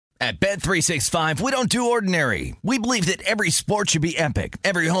At Bet365, we don't do ordinary. We believe that every sport should be epic.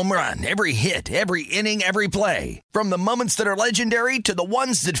 Every home run, every hit, every inning, every play. From the moments that are legendary to the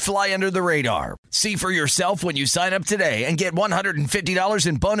ones that fly under the radar. See for yourself when you sign up today and get $150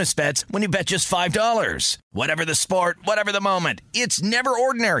 in bonus bets when you bet just $5. Whatever the sport, whatever the moment, it's never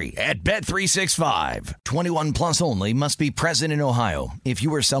ordinary at Bet365. 21 plus only. Must be present in Ohio. If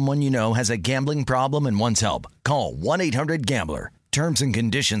you or someone you know has a gambling problem and wants help, call 1-800-GAMBLER. Terms and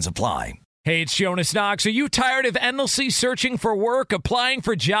conditions apply. Hey, it's Jonas Knox. Are you tired of endlessly searching for work, applying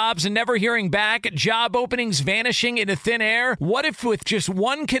for jobs, and never hearing back? Job openings vanishing into thin air? What if with just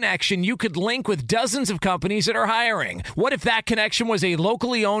one connection, you could link with dozens of companies that are hiring? What if that connection was a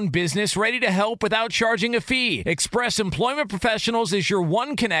locally owned business ready to help without charging a fee? Express Employment Professionals is your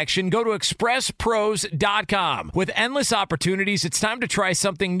one connection. Go to expresspros.com. With endless opportunities, it's time to try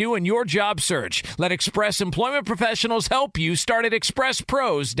something new in your job search. Let Express Employment Professionals help you. Start at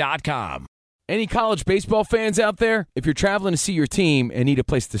expresspros.com. Any college baseball fans out there? If you're traveling to see your team and need a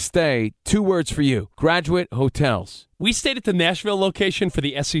place to stay, 2 words for you: Graduate Hotels. We stayed at the Nashville location for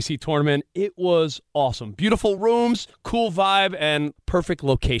the SEC tournament. It was awesome. Beautiful rooms, cool vibe, and perfect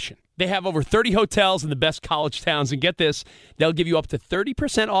location. They have over 30 hotels in the best college towns, and get this, they'll give you up to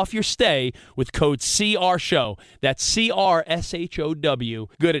 30% off your stay with code CRSHOW. That's CRSHOW.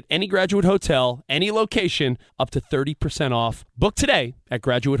 Good at any Graduate Hotel, any location, up to 30% off. Book today at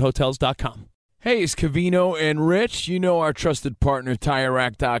graduatehotels.com. Hey, it's Cavino and Rich. You know our trusted partner,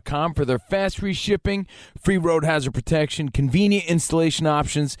 TireRack.com, for their fast free shipping, free road hazard protection, convenient installation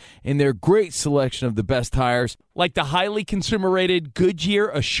options, and their great selection of the best tires. Like the highly consumer-rated Goodyear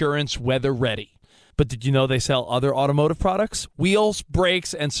Assurance Weather Ready. But did you know they sell other automotive products? Wheels,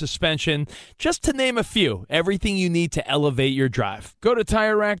 brakes, and suspension, just to name a few. Everything you need to elevate your drive. Go to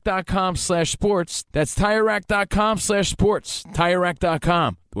TireRack.com/sports. That's TireRack.com/sports.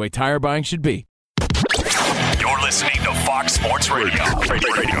 TireRack.com, the way tire buying should be. You're listening to Fox Sports Radio.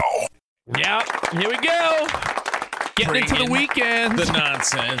 Yeah, here we go. Getting into the weekend. The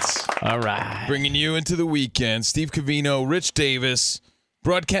nonsense. All right. Bringing you into the weekend. Steve Cavino, Rich Davis,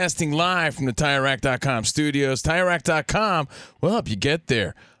 broadcasting live from the TireRack.com studios. TireRack.com will help you get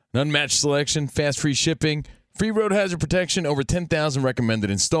there. An unmatched selection, fast free shipping, free road hazard protection, over 10,000 recommended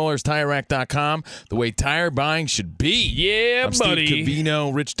installers. TireRack.com, the way tire buying should be. Yeah, I'm buddy. Steve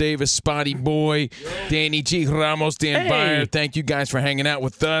Cavino, Rich Davis, Spotty Boy, Danny G. Ramos, Dan Byer. Thank you guys for hanging out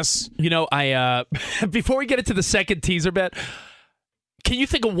with us. You know, I before we get into the second teaser bet, can you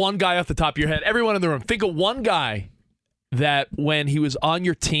think of one guy off the top of your head? Everyone in the room, think of one guy that when he was on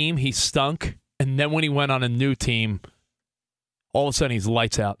your team, he stunk, and then when he went on a new team, all of a sudden he's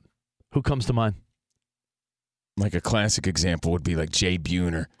lights out. Who comes to mind? Like a classic example would be like Jay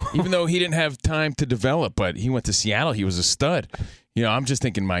Buhner. Even though he didn't have time to develop, but he went to Seattle, he was a stud. You know, I'm just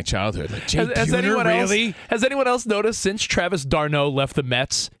thinking my childhood. Like, Jay Buhner, really? Has anyone else noticed since Travis d'Arnaud left the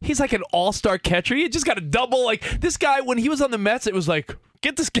Mets, he's like an all-star catcher. He just got a double. Like, this guy, when he was on the Mets, it was like,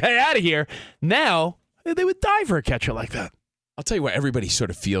 get this guy out of here. Now, they would die for a catcher like that. I'll tell you what, everybody sort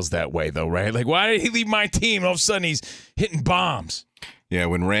of feels that way, though, right? Like, why did he leave my team? All of a sudden, he's hitting bombs. Yeah,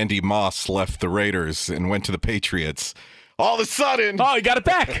 when Randy Moss left the Raiders and went to the Patriots, all of a sudden... Oh, he got it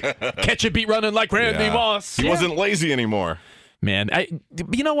back. Catch a beat running like Randy Moss. He wasn't lazy anymore. Man,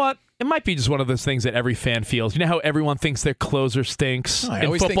 you know what? It might be just one of those things that every fan feels. You know how everyone thinks their closer stinks?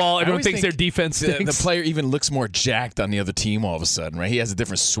 In football, everyone thinks their defense stinks. The player even looks more jacked on the other team all of a sudden, right? He has a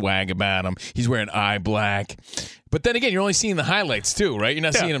different swag about him. He's wearing eye black. But then again, you're only seeing the highlights too, right? You're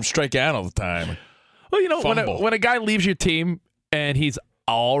not seeing him strike out all the time. Well, you know, when a guy leaves your team and he's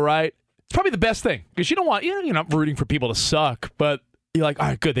all right, it's probably the best thing because you don't want, you're not rooting for people to suck, but you're like, all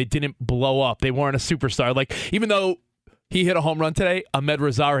right, good, they didn't blow up. They weren't a superstar. Like, even though he hit a home run today, Ahmed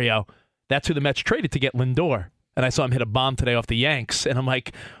Rosario, that's who the Mets traded to get Lindor. And I saw him hit a bomb today off the Yanks. And I'm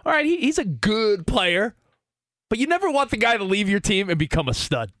like, all right, he's a good player, but you never want the guy to leave your team and become a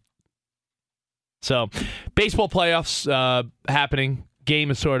stud. So, baseball playoffs happening. Game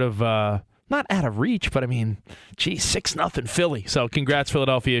is sort of not out of reach, but I mean, geez, 6-0 Philly. So, congrats,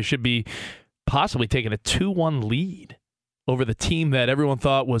 Philadelphia. Should be possibly taking a 2-1 lead over the team that everyone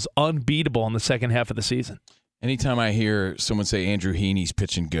thought was unbeatable in the second half of the season. Anytime I hear someone say Andrew Heaney's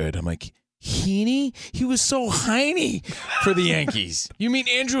pitching good, I'm like, Heaney? He was so Heine for the Yankees. You mean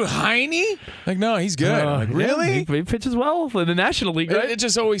Andrew Heaney? Like, no, he's good. Like, really? Yeah, he pitches well in the National League, right? It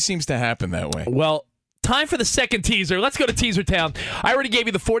just always seems to happen that way. Well, time for the second teaser. Let's go to Teaser Town. I already gave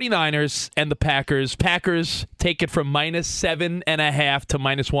you the 49ers and the Packers. Packers take it from -7.5 to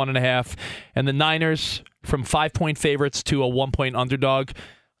 -1.5. And the Niners from 5-point favorites to a 1-point underdog.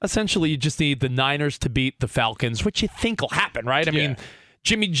 Essentially, you just need the Niners to beat the Falcons, which you think will happen, right? I mean,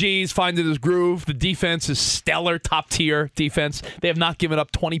 Jimmy G's finding his groove. The defense is stellar, top-tier defense. They have not given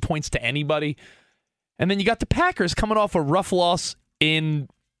up 20 points to anybody. And then you got the Packers coming off a rough loss in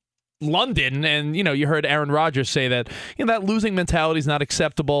London, and you heard Aaron Rodgers say that that losing mentality is not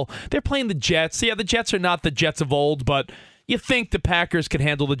acceptable. They're playing the Jets. Yeah, the Jets are not the Jets of old, but you think the Packers can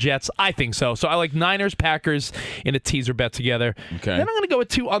handle the Jets? I think so. So I like Niners, Packers in a teaser bet together. Okay. Then I'm going to go with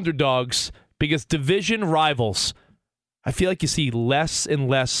 2 underdogs because division rivals. I feel like you see less and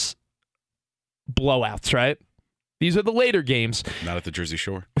less blowouts, right? These are the later games. Not at the Jersey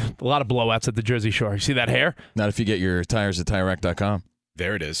Shore. A lot of blowouts at the Jersey Shore. You see that hair? Not if you get your tires at TireRack.com.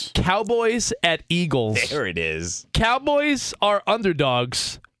 There it is. Cowboys at Eagles. There it is. Cowboys are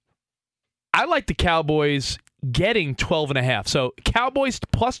underdogs. I like the Cowboys getting 12.5. So Cowboys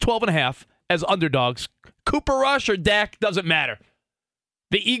plus 12.5 as underdogs. Cooper Rush or Dak, doesn't matter.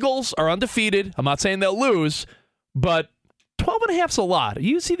 The Eagles are undefeated. I'm not saying they'll lose, but 12.5's a lot.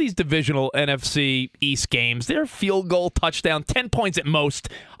 You see these divisional NFC East games. They're field goal, touchdown, 10 points at most.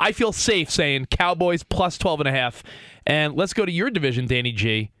 I feel safe saying Cowboys plus 12.5. And let's go to your division, Danny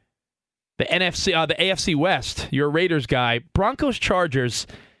G. The AFC West. You're a Raiders guy. Broncos, Chargers.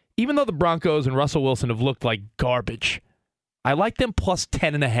 Even though the Broncos and Russell Wilson have looked like garbage, I like them plus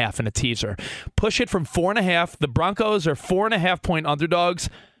 10.5 in a teaser. Push it from 4.5. The Broncos are 4.5-point underdogs.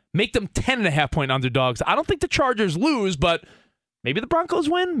 Make them 10.5-point underdogs. I don't think the Chargers lose, but maybe the Broncos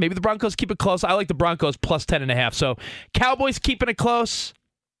win. Maybe the Broncos keep it close. I like the Broncos plus 10.5. So Cowboys keeping it close,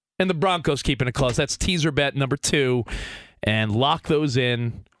 and the Broncos keeping it close. That's teaser bet number 2. And lock those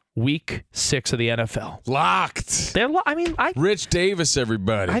in week 6 of the NFL. Locked. Rich Davis,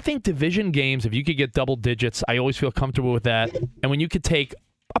 everybody. I think division games, if you could get double digits, I always feel comfortable with that. And when you could take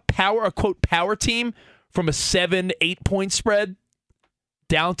a quote power team from a 7-8 point spread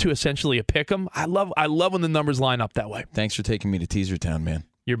down to essentially a pick 'em, I love when the numbers line up that way. Thanks for taking me to Teaser Town, man.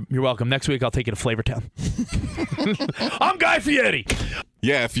 You're welcome. Next week I'll take you to Flavortown. I'm Guy Fieri.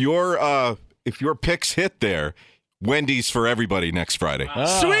 Yeah, if your picks hit there, Wendy's for everybody next Friday.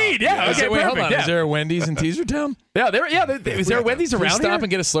 Sweet, yeah. Okay, wait, hold on. Yeah. Is there a Wendy's in Teaser Town? Is there a Wendy's around stop here? and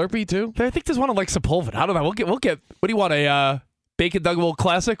get a Slurpee too? I think there's one in like Sepulveda. I don't know. We'll get. What do you want? A Bacon Double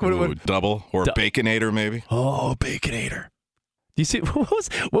Classic? Ooh, double or Baconator maybe? Oh, Baconator. Do you see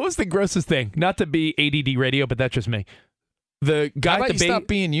what was the grossest thing? Not to be ADD radio, but that's just me. The guy How at about the you stop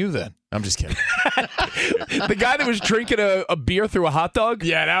being you then? I'm just kidding. the guy that was drinking a beer through a hot dog.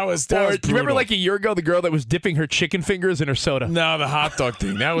 Yeah, that was Do you remember brutal. like a year ago the girl that was dipping her chicken fingers in her soda? No, the hot dog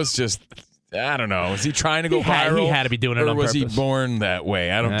thing. That was just, I don't know. Was he trying to go viral? He had to be doing it or on was purpose. he born that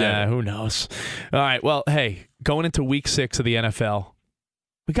way? I don't get it. Who knows? All right. Well, hey, going into week 6 of the NFL,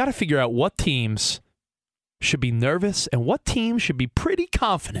 we got to figure out what teams should be nervous and what teams should be pretty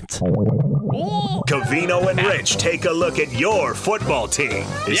confident. Covino and Rich take a look at your football team.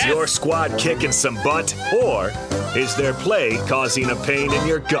 Is your squad kicking some butt, or is their play causing a pain in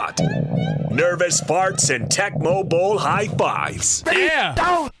your gut? Nervous farts and Tecmo Bowl high fives. Yeah.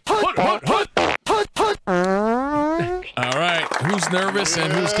 All right. Who's nervous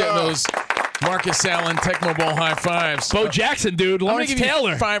and who's getting those Marcus Allen Tecmo Bowl high fives? Bo Jackson, dude. I'm gonna Lawrence give you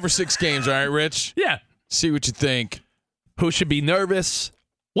Taylor. 5 or 6 games, all right, Rich? Yeah. See what you think. Who should be nervous?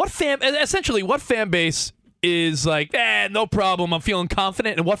 What fan base is like, no problem, I'm feeling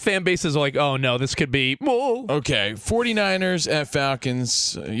confident, and what fan bases are like, oh no, this could be Okay, 49ers at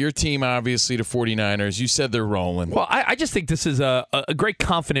Falcons. Your team, obviously, the 49ers. You said they're rolling. Well, I just think this is a great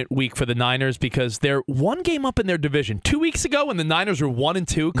confident week for the Niners because they're one game up in their division. 2 weeks ago when the Niners were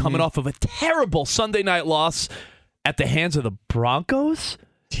 1-2, coming off of a terrible Sunday night loss at the hands of the Broncos.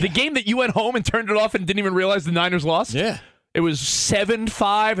 Yeah. The game that you went home and turned it off and didn't even realize the Niners lost? Yeah. It was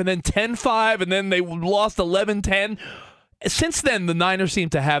 7-5 and then 10-5 and then they lost 11-10. Since then, the Niners seem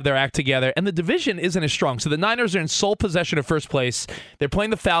to have their act together, and the division isn't as strong. So the Niners are in sole possession of first place. They're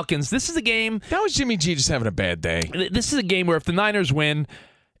playing the Falcons. This is a game. That was Jimmy G just having a bad day. This is a game where if the Niners win,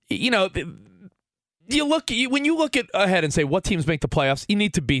 when you look ahead and say what teams make the playoffs, you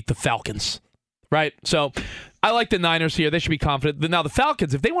need to beat the Falcons, right? So I like the Niners here. They should be confident. Now the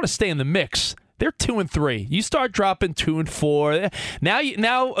Falcons, if they want to stay in the mix, they're 2-3. You start dropping 2-4.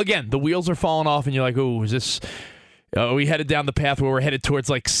 Now again, the wheels are falling off, and you're like, "Oh, is this? Are we headed down the path where we're headed towards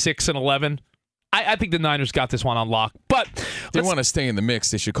like 6-11?" I think the Niners got this one on lock. But if they want to stay in the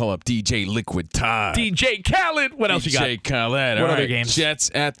mix, they should call up DJ Liquid Todd. DJ Khaled. What else you got? DJ Khaled. What All other right. games? Jets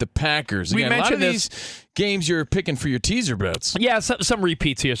at the Packers. We Again, mentioned a lot of these games you're picking for your teaser bets. Yeah, some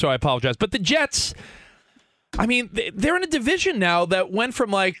repeats here, so I apologize. But the Jets, I mean, they're in a division now that went from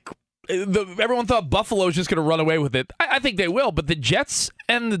like everyone thought Buffalo was just going to run away with it. I think they will, but the Jets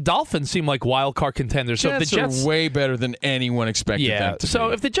and the Dolphins seem like wild card contenders. So if the Jets are way better than anyone expected them to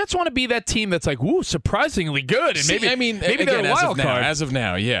be. If the Jets want to be that team that's like, ooh, surprisingly good, and maybe they're a wild card. As of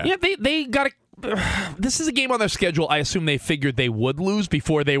now, yeah. Yeah, they got to. This is a game on their schedule I assume they figured they would lose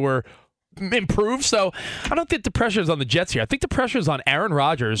before they were improved. So I don't think the pressure is on the Jets here. I think the pressure is on Aaron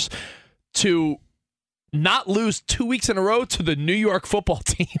Rodgers to not lose 2 weeks in a row to the New York football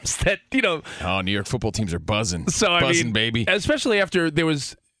teams that, Oh, New York football teams are buzzing. So, buzzing, baby. Especially after there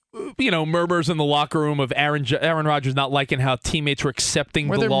was, murmurs in the locker room of Aaron Rodgers not liking how teammates were accepting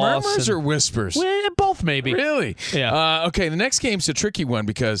the loss. Were there murmurs or whispers? Well, both, maybe. Really? Yeah. Okay, the next game's a tricky one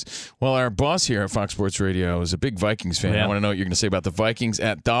because, our boss here at Fox Sports Radio is a big Vikings fan. Yeah. I want to know what you're going to say about the Vikings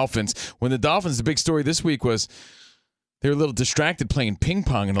at Dolphins. When the Dolphins, the big story this week was they were a little distracted playing ping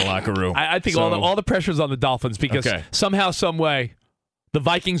pong in the locker room. I think all the pressure's on the Dolphins because somehow, some way, the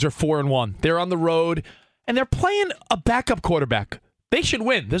Vikings are 4-1. They're on the road, and they're playing a backup quarterback. They should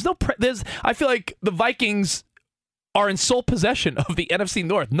win. I feel like the Vikings are in sole possession of the NFC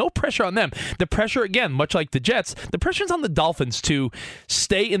North. No pressure on them. The pressure, again, much like the Jets, the pressure's on the Dolphins to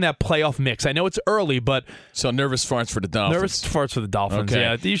stay in that playoff mix. I know it's early, but... So nervous farts for the Dolphins. Nervous farts for the Dolphins,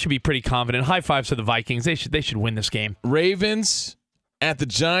 yeah. You should be pretty confident. High fives to the Vikings. They should win this game. Ravens at the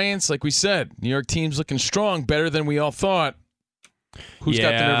Giants. Like we said, New York team's looking strong, better than we all thought. Who's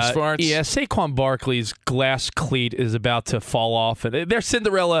got the nervous farts? Yeah, Saquon Barkley's glass cleat is about to fall off. Their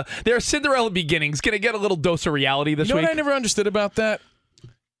Cinderella beginnings. Going to get a little dose of reality this week. You know what I never understood about that?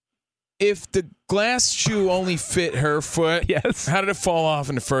 If the glass shoe only fit her foot, yes, how did it fall off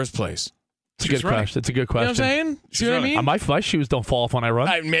in the first place? It's a good question. It's a good question. You know what I'm saying? See what I mean? My shoes don't fall off when I run.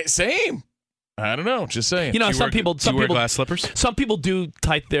 Same. I don't know. Just saying. Some people wear glass slippers. Some people do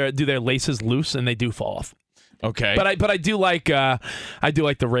their laces loose and they do fall off. Okay, but I do like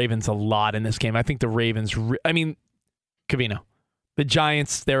the Ravens a lot in this game. I think the Ravens. Covino, the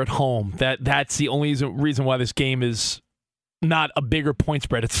Giants. They're at home. That's the only reason why this game is not a bigger point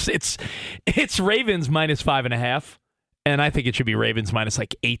spread. It's Ravens minus 5.5, and I think it should be Ravens minus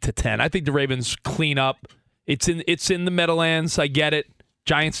like 8 to 10. I think the Ravens clean up. It's in the Meadowlands. I get it.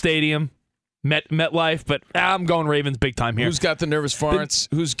 Giant Stadium. MetLife, but I'm going Ravens big time here. Who's got the nervous farts?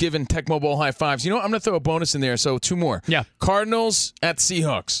 Who's giving Tecmo Bowl high fives? You know what? I'm going to throw a bonus in there, so 2 more. Yeah. Cardinals at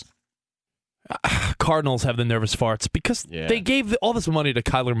Seahawks. Cardinals have the nervous farts because they gave all this money to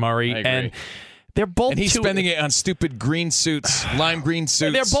Kyler Murray, and they're both. And he's spending it on stupid green suits, lime green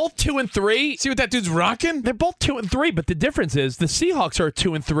suits. They're both 2-3. See what that dude's rocking? They're both 2-3, but the difference is the Seahawks are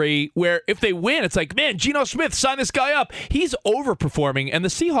 2-3. Where if they win, it's like, man, Geno Smith, sign this guy up. He's overperforming, and the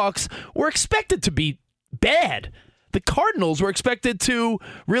Seahawks were expected to be bad. The Cardinals were expected to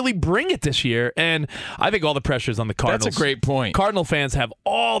really bring it this year, and I think all the pressure is on the Cardinals. That's a great point. Cardinal fans have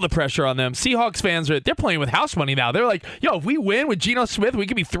all the pressure on them. Seahawks fans they're playing with house money now. They're like, yo, if we win with Geno Smith, we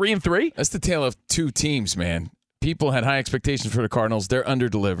could be 3-3. That's the tale of 2 teams, man. People had high expectations for the Cardinals. They're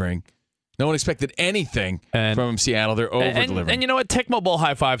under-delivering. No one expected anything from Seattle. They're over-delivering. And you know what? Tecmo Bowl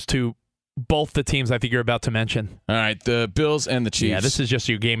high fives to both the teams I think you're about to mention. All right, the Bills and the Chiefs. Yeah, this is just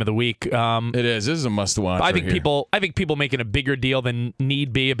your game of the week. It is. This is a must-watch. I think people making a bigger deal than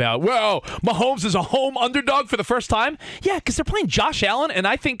need be about, whoa, Mahomes is a home underdog for the first time. Yeah, because they're playing Josh Allen, and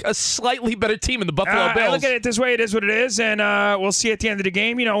I think a slightly better team in the Buffalo Bills. I look at it this way: it is what it is, and we'll see at the end of the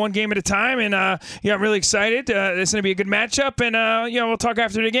game. One game at a time, and I'm really excited. It's going to be a good matchup, and we'll talk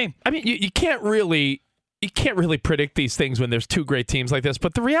after the game. I mean, you can't really predict these things when there's 2 great tems like this,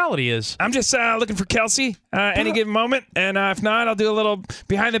 but the reality is... I'm just looking for Kelsey any given moment, and if not, I'll do a little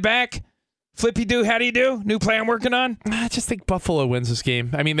behind the back. Flippy-do, how do you do? New play I'm working on? I just think Buffalo wins this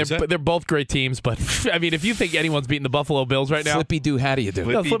game. I mean, they're both great teams, but I mean, if you think anyone's beating the Buffalo Bills right now... Flippy-do, how do you do?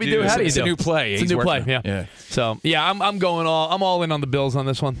 Flippy-do, how do you do? It's a new play. It's a new play, yeah. So, yeah, I'm all in on the Bills on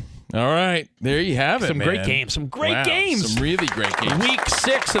this one. All right. There you have it, Some great games. Some great games. Some really great games. Week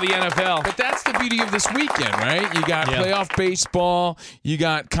 6 of the NFL. But that's the beauty of this weekend, right? You got playoff baseball. You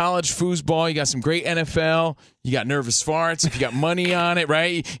got college foosball. You got some great NFL. You got nervous farts. If you got money on it,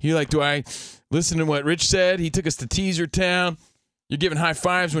 right? You're like, do I listen to what Rich said? He took us to Teaser Town. You're giving high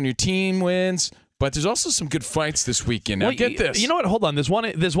fives when your team wins. But there's also some good fights this weekend. Now, get this. You know what? Hold on. There's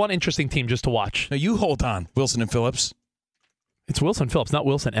one interesting team just to watch. No, you hold on. Wilson and Phillips. It's Wilson Phillips, not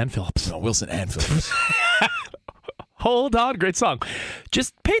Wilson and Phillips. No, Wilson and Phillips. Hold on. Great song.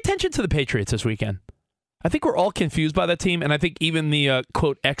 Just pay attention to the Patriots this weekend. I think we're all confused by that team, and I think even the,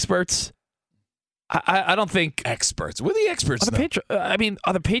 quote, experts, I don't think... Experts? What are the experts, are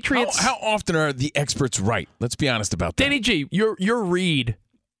the Patriots... How often are the experts right? Let's be honest about that. Danny G, your read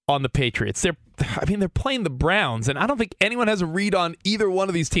on the Patriots. they're playing the Browns, and I don't think anyone has a read on either one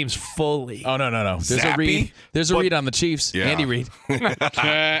of these teams fully. Oh, no. There's a read. There's a read on the Chiefs. Yeah. Andy Reid.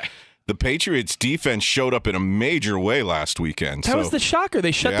 The Patriots defense showed up in a major way last weekend. That was the shocker.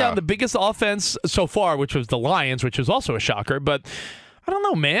 They shut down the biggest offense so far, which was the Lions, which was also a shocker. But I don't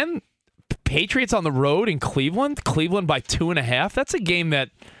know, man. Patriots on the road in Cleveland by 2.5. That's a game that,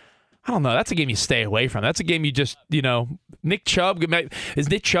 I don't know, that's a game you stay away from. That's a game you just, is Nick Chubb going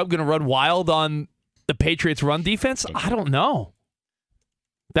to run wild on the Patriots run defense? I don't know.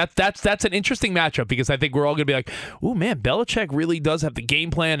 That's an interesting matchup because I think we're all going to be like, oh, man, Belichick really does have the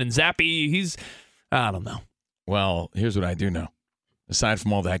game plan, and Zappe, I don't know. Well, here's what I do know. Aside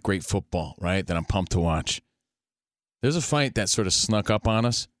from all that great football, right, that I'm pumped to watch, there's a fight that sort of snuck up on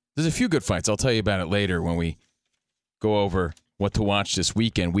us. There's a few good fights. I'll tell you about it later when we go over what to watch this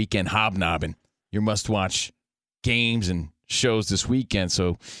weekend hobnobbing. Your must-watch games and shows this weekend,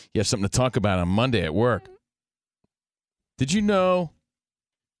 so you have something to talk about on Monday at work. Did you know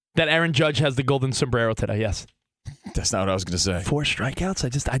that Aaron Judge has the golden sombrero today? Yes. That's not what I was going to say. 4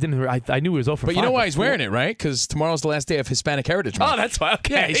 strikeouts? I knew he was over. But you know why he's wearing it, right? Because tomorrow's the last day of Hispanic Heritage Month. Oh, that's why.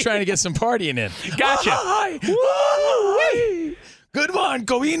 Okay. Yeah, he's trying to get some partying in. Gotcha. Hi. Good one,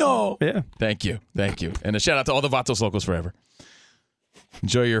 Covino. Yeah. Thank you. And a shout out to all the Vatos Locals forever.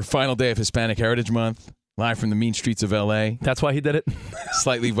 Enjoy your final day of Hispanic Heritage Month. Live from the mean streets of L.A. That's why he did it.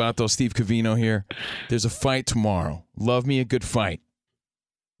 Slightly Vato, Steve Covino here. There's a fight tomorrow. Love me a good fight.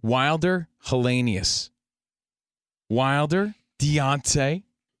 Wilder, Helenius. Wilder, Deontay.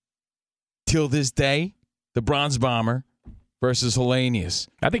 Till this day, the Bronze Bomber versus Helenius.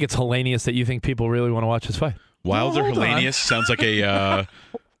 I think it's Helenius that you think people really want to watch this fight. Wilder, Helenius sounds like a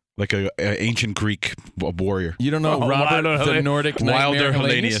ancient Greek warrior. You don't know Robert the Nordic Nightmare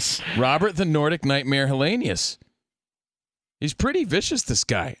Helenius? Robert the Nordic Nightmare Helenius. He's pretty vicious, this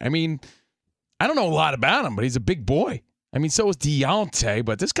guy. I mean, I don't know a lot about him, but he's a big boy. I mean, so is Deontay,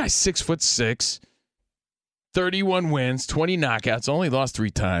 but this guy's 6'6", 31 wins, 20 knockouts, only lost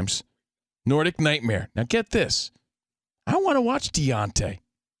 3 times. Nordic Nightmare. Now get this. I want to watch Deontay.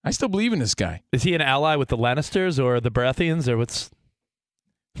 I still believe in this guy. Is he an ally with the Lannisters or the Baratheons or what's?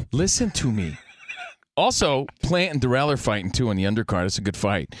 Listen to me. Also, Plant and Darrell are fighting too on the undercard. It's a good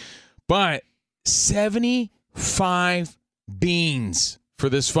fight. But 75 beans for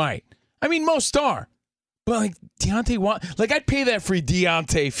this fight. I mean, most are. But like Deontay, I'd pay that for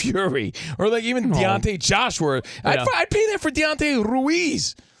Deontay Fury or like even Deontay Joshua. Yeah. I'd pay that for Deontay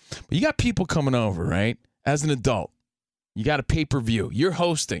Ruiz. But you got people coming over, right? As an adult. You got a pay-per-view. You're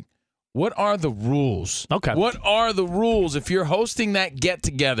hosting. What are the rules? Okay. What are the rules if you're hosting that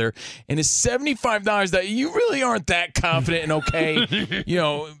get-together and it's $75 that you really aren't that confident and okay,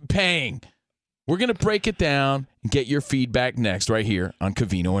 paying? We're going to break it down and get your feedback next right here on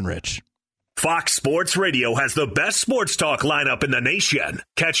Covino and Rich. Fox Sports Radio has the best sports talk lineup in the nation.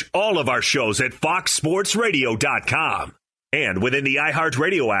 Catch all of our shows at foxsportsradio.com. And within the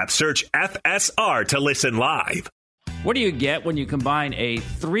iHeartRadio app, search FSR to listen live. What do you get when you combine a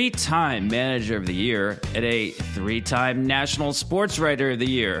 3-time Manager of the Year and a 3-time National Sports Writer of the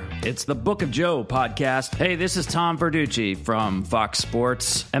Year? It's the Book of Joe podcast. Hey, this is Tom Verducci from Fox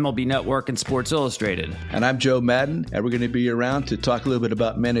Sports, MLB Network, and Sports Illustrated. And I'm Joe Madden, and we're going to be around to talk a little bit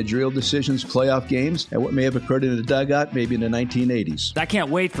about managerial decisions, playoff games, and what may have occurred in the dugout maybe in the 1980s. I can't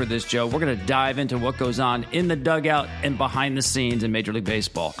wait for this, Joe. We're going to dive into what goes on in the dugout and behind the scenes in Major League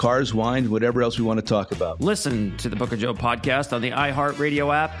Baseball. Cars, wine, whatever else we want to talk about. Listen to the Book of Joe podcast on the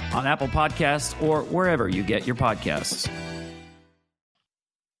iHeartRadio app, on Apple Podcasts, or wherever you get your podcasts.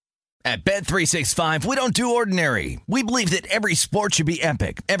 At Bet365, we don't do ordinary. We believe that every sport should be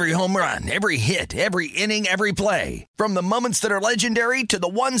epic. Every home run, every hit, every inning, every play. From the moments that are legendary to the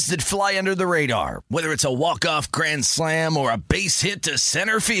ones that fly under the radar. Whether it's a walk-off grand slam or a base hit to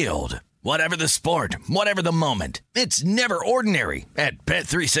center field. Whatever the sport, whatever the moment, it's never ordinary at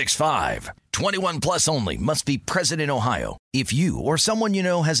Bet365. 21 plus only. Must be present in Ohio. If you or someone you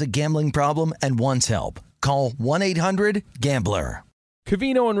know has a gambling problem and wants help, call 1-800-GAMBLER.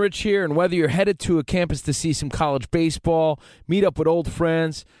 Covino and Rich here, and whether you're headed to a campus to see some college baseball, meet up with old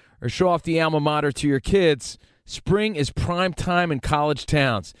friends, or show off the alma mater to your kids, spring is prime time in college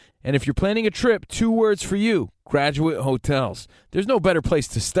towns. And if you're planning a trip, 2 words for you: Graduate Hotels. There's no better place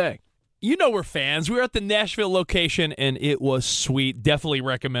to stay. You know we're fans. We were at the Nashville location, and it was sweet. Definitely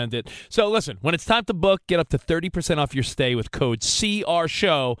recommend it. So listen, when it's time to book, get up to 30% off your stay with code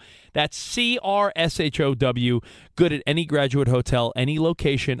CRSHOW. That's CRSHOW. good at any Graduate Hotel, any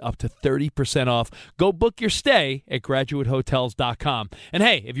location, up to 30% off. Go book your stay at graduatehotels.com. And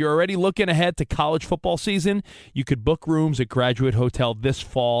hey, if you're already looking ahead to college football season, you could book rooms at Graduate Hotel this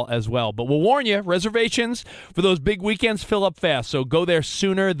fall as well. But we'll warn you, reservations for those big weekends fill up fast, so go there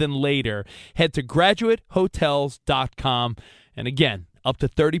sooner than later. Head to graduatehotels.com. And again, up to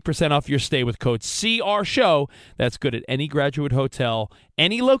 30% off your stay with code CRSHOW. That's good at any Graduate Hotel,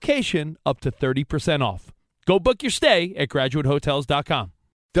 any location, up to 30% off. Go book your stay at graduatehotels.com.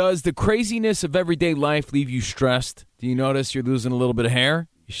 Does the craziness of everyday life leave you stressed? Do you notice you're losing a little bit of hair?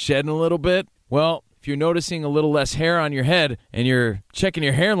 You're shedding a little bit? Well, if you're noticing a little less hair on your head and you're checking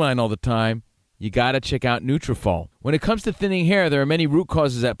your hairline all the time, you got to check out Nutrafol. When it comes to thinning hair, there are many root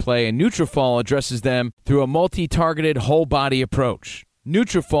causes at play, and Nutrafol addresses them through a multi-targeted whole-body approach.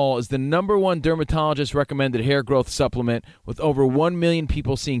 Nutrafol is the #1 dermatologist-recommended hair growth supplement, with over 1 million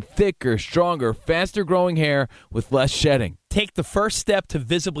people seeing thicker, stronger, faster-growing hair with less shedding. Take the first step to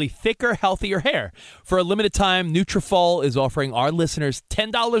visibly thicker, healthier hair. For a limited time, Nutrafol is offering our listeners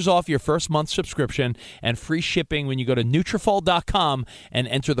 $10 off your first month subscription and free shipping when you go to Nutrafol.com and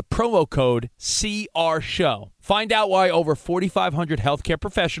enter the promo code CRSHOW. Find out why over 4,500 healthcare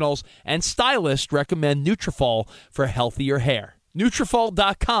professionals and stylists recommend Nutrafol for healthier hair.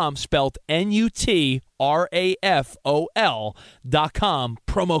 Nutrafol.com, spelled Nutrafol.com,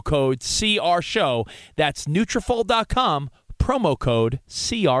 promo code CRSHOW. That's Nutrafol.com, promo code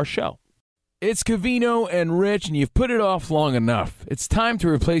CRSHOW. It's Covino and Rich, and you've put it off long enough. It's time to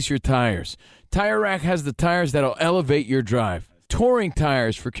replace your tires. Tire Rack has the tires that'll elevate your drive. Touring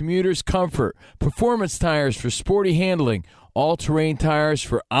tires for commuters' comfort, performance tires for sporty handling, all-terrain tires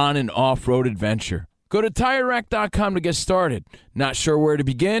for on- and off-road adventure. Go to TireRack.com to get started. Not sure where to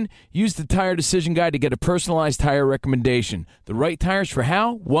begin? Use the Tire Decision Guide to get a personalized tire recommendation. The right tires for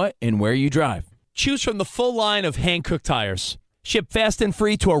how, what, and where you drive. Choose from the full line of hand-cooked tires. Ship fast and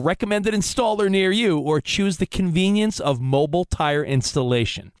free to a recommended installer near you, or choose the convenience of mobile tire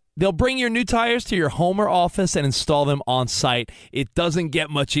installation. They'll bring your new tires to your home or office and install them on site. It doesn't get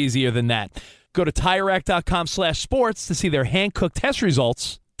much easier than that. Go to TireRack.com/sports to see their hand-cooked test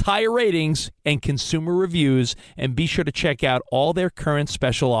results, tire ratings, and consumer reviews, and be sure to check out all their current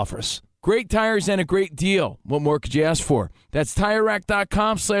special offers. Great tires and a great deal. What more could you ask for? That's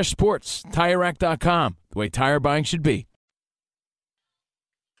TireRack.com/sports. TireRack.com, the way tire buying should be.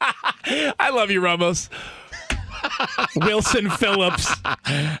 I love you, Ramos. Wilson Phillips.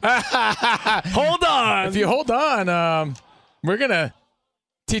 Hold on. If you hold on, we're going to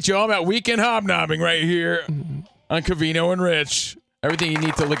teach you all about weekend hobnobbing right here on Covino and Rich. Everything you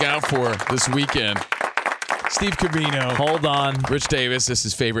need to look out for this weekend. Steve Covino. Hold on. Rich Davis, this is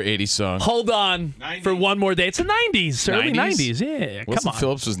his favorite 80s song. Hold on 90s. For one more day. It's the 90s, early 90s. Yeah, Wilson come on.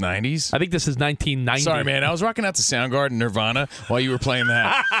 Phillips was 90s? I think this is 1990. Sorry, man. I was rocking out to Soundgarden, Nirvana while you were playing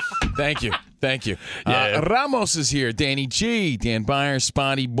that. Thank you. Yeah. Ramos is here. Danny G, Dan Byer,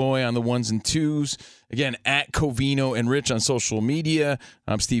 Spotty Boy on the ones and twos. Again, at Covino and Rich on social media.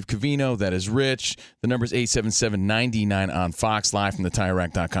 I'm Steve Covino. That is Rich. The number is 877-99 on Fox, live from the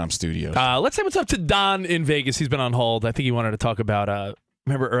TireRack.com studios. Let's say what's up to Don in Vegas. He's been on hold. I think he wanted to talk about,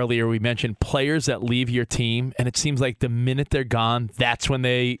 remember earlier we mentioned players that leave your team, and it seems like the minute they're gone, that's when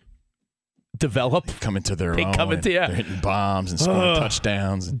they develop. They come into their own. They're hitting bombs and scoring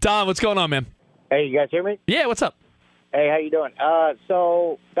touchdowns. Don, what's going on, man? Hey, you guys hear me? Yeah, what's up? Hey, how you doing?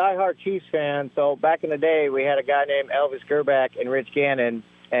 So, diehard Chiefs fan. So, back in the day, we had a guy named Elvis Grbac and Rich Gannon,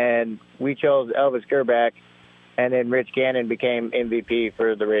 and we chose Elvis Grbac, and then Rich Gannon became MVP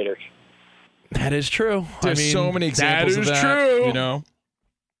for the Raiders. That is true. There's so many examples of that. That is true. You know?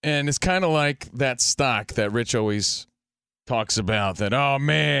 And it's kind of like that stock that Rich always talks about, that, oh,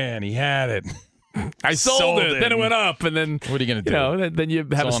 man, he had it. I sold it. Then it went up, and then what are you going to do? Then you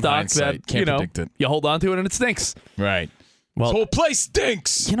have a stock that can't predict it. You hold on to it and it stinks. Right. Well, this whole place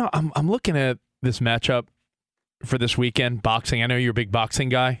stinks. I'm looking at this matchup for this weekend, boxing. I know you're a big boxing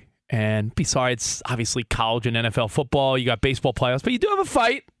guy, and besides obviously college and NFL football, you got baseball playoffs, but you do have a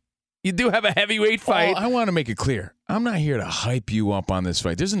fight. You do have a heavyweight fight. I want to make it clear. I'm not here to hype you up on this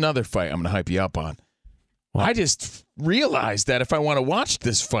fight. There's another fight I'm going to hype you up on. Well, I just realized that if I want to watch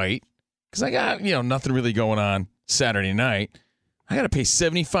this fight, because I got, nothing really going on Saturday night, I got to pay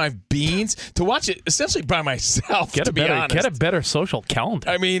 75 beans to watch it essentially by myself, to be honest. Get a better social calendar.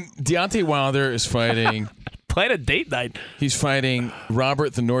 I mean, Deontay Wilder is fighting. Plan a date night. He's fighting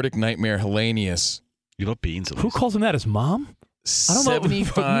Robert the Nordic Nightmare Helenius. You love beans. Who calls him that? His mom? I don't know.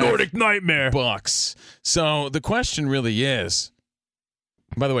 75 Nordic Nightmare bucks. So the question really is,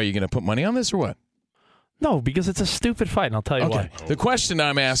 by the way, you going to put money on this or what? No, because it's a stupid fight, and I'll tell you why. The question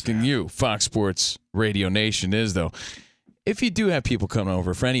I'm asking you, Fox Sports Radio Nation, is, though, if you do have people come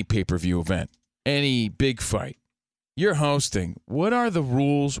over for any pay-per-view event, any big fight, you're hosting, what are the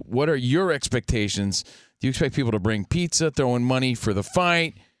rules? What are your expectations? Do you expect people to bring pizza, throw in money for the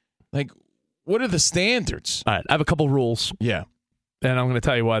fight? Like, what are the standards? All right, I have a couple rules. Yeah. And I'm going to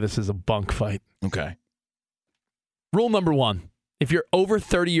tell you why this is a bunk fight. Okay. Rule number 1, if you're over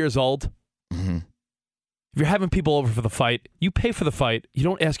 30 years old, if you're having people over for the fight, you pay for the fight. You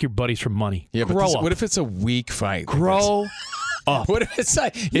don't ask your buddies for money. Yeah, Grow up. What if it's a weak fight? Grow up. What if it's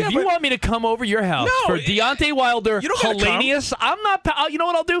like, if you want me to come over your house for Deontay Wilder, Helenius, I'm not. You know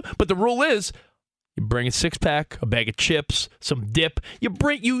what I'll do? But the rule is, you bring a 6-pack, a bag of chips, some dip. You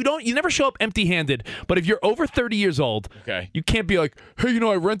never show up empty-handed. But if you're over 30 years old, you can't be like, hey,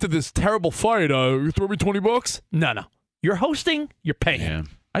 I rented this terrible fight. You throw me $20? No. You're hosting. You're paying. Yeah.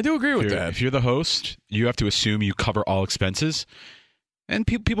 I do agree with that. If you're the host, you have to assume you cover all expenses. And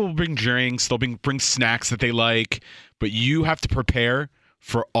people will bring drinks. They'll bring snacks that they like. But you have to prepare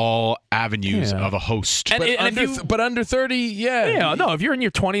for all avenues of a host. But under 30, Yeah, no, if you're in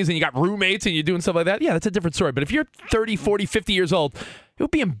your 20s and you got roommates and you're doing stuff like that, that's a different story. But if you're 30, 40, 50 years old, it would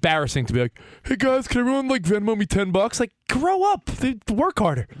be embarrassing to be like, hey, guys, can everyone Venmo me $10? Like, grow up. Work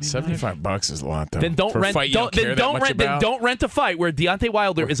harder. $75 is a lot, though. Then don't rent. Don't rent a fight where Deontay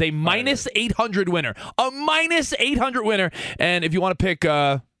Wilder is a minus 800 winner. A minus 800 winner. And if you want to pick,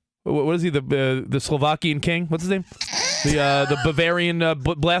 what is he, the Slovakian king? What's his name? The Bavarian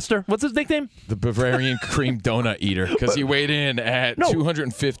blaster. What's his nickname? The Bavarian cream donut eater, because he weighed in at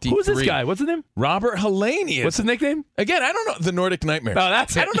 253. Who's this guy? What's his name? Robert Helenius. What's his nickname? Again, I don't know. The Nordic Nightmare. Oh,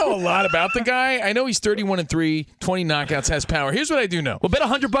 that's it. I don't know a lot about the guy. I know he's 31-3, 20 knockouts, has power. Here's what I do know. Well, bet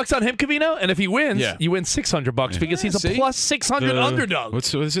 $100 on him, Covino, and if he wins, you win $600 because he's a plus 600 underdog.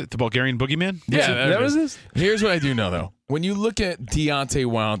 What is it? The Bulgarian boogeyman? Yeah, that was this. Here's what I do know, though. When you look at Deontay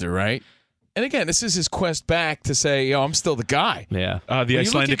Wilder, right? And again, this is his quest back to say, I'm still the guy. Yeah. The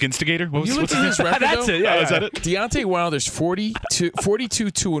Icelandic instigator? What's his record, That's though? it. Yeah, is that it? Deontay Wilder's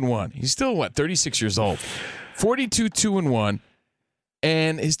 42-2-1. He's still, 36 years old. 42-2-1.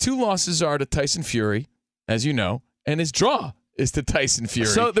 And his 2 losses are to Tyson Fury, as you know, and his draw is to Tyson Fury.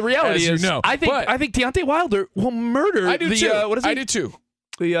 So the reality is, I think Deontay Wilder will murder I do the, too. what is he? I do too.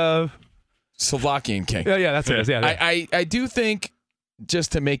 The Slovakian king. Yeah, that's it. Yeah. I do think,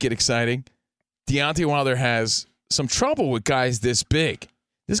 just to make it exciting, Deontay Wilder has some trouble with guys this big.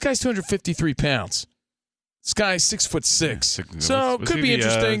 This guy's 253 pounds. This guy's 6'6". So it could be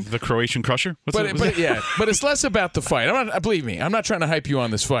interesting. The Croatian crusher? But it's less about the fight. Believe me, I'm not trying to hype you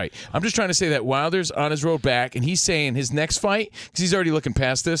on this fight. I'm just trying to say that Wilder's on his road back, and he's saying his next fight, because he's already looking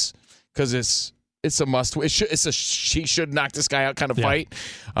past this, because it's a must. She should knock this guy out kind of fight.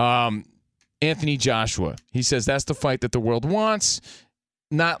 Anthony Joshua. He says that's the fight that the world wants.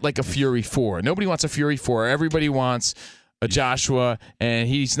 Not like a Fury 4. Nobody wants a Fury 4. Everybody wants a Joshua, and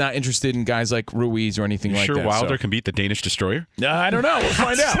he's not interested in guys like Ruiz or anything like that. Sure Wilder can beat the Danish Destroyer? I don't know. We'll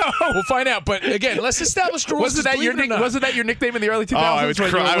find out. We'll find out. But again, let's establish the rules. Wasn't that your nickname in the early 2000s? I would you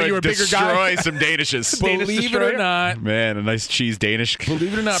were a bigger guy? destroy some Danishes. Believe it or not. Man, a nice cheese Danish.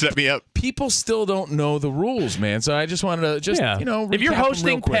 Believe it or not. Set me up. People still don't know the rules, man. So I just wanted to if you're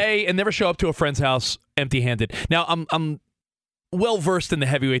hosting, pay, and never show up to a friend's house empty-handed. Now, I'm well versed in the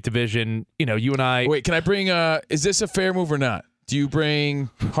heavyweight division. You and I. Wait, can I bring? Is this a fair move or not? Do you bring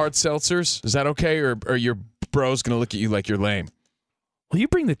hard seltzers? Is that okay, or are your bros gonna look at you like you're lame? Well, you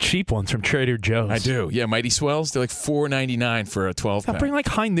bring the cheap ones from Trader Joe's. I do. Yeah, Mighty Swells. They're like $4.99 for a 12-pack. Bring like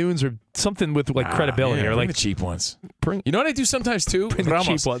High Noons or something with credibility, or bring like the cheap ones. You know what I do sometimes too? Bring the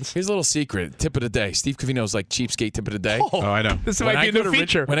cheap ones. Here's a little secret. Tip of the day. Steve Covino's like cheapskate tip of the day. Oh, I know. This might be a new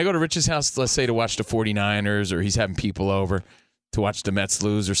feature. When I go to Rich's house, let's say to watch the 49ers, or he's having people over to watch the Mets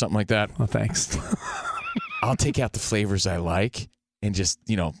lose or something like that. Oh, thanks. I'll take out the flavors I like and just,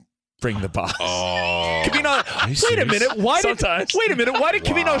 bring the box. Oh. Covino, wait a minute. Why did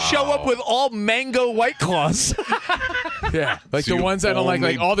Covino show up with all mango White Claws? Yeah, like the ones I don't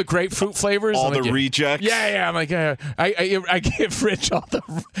like all the grapefruit flavors. All the rejects. Yeah, I'm like, I give Rich all the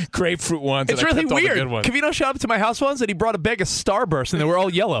grapefruit ones. It's really weird. Covino showed up to my house once and he brought a bag of Starburst and they were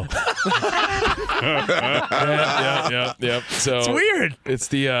all yellow. Yep. So it's weird. It's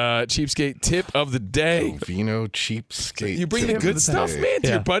the cheapskate tip of the day. Covino cheapskate. You bring the good stuff, man, to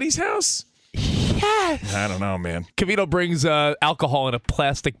your buddy's house? Yes. I don't know, man. Covino brings alcohol in a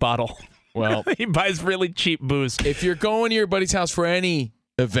plastic bottle. Well, he buys really cheap booze. If you're going to your buddy's house for any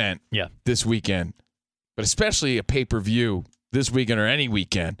event this weekend, but especially a pay-per-view this weekend or any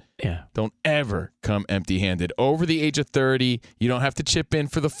weekend, don't ever come empty-handed. Over the age of 30, you don't have to chip in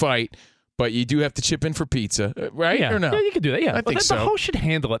for the fight, But you do have to chip in for pizza, right? Yeah. Or no? Yeah, you can do that. Yeah, I think the so. host should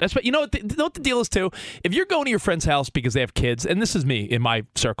handle it. That's what you know. What the deal is too. If you're going to your friend's house because they have kids, and this is me in my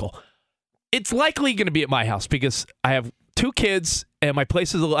circle, it's likely going to be at my house because I have 2 kids and my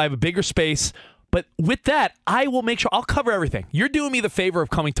place is I have a bigger space. But with that, I will make sure I'll cover everything. You're doing me the favor of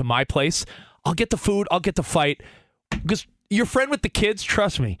coming to my place. I'll get the food. I'll get the fight because your friend with the kids.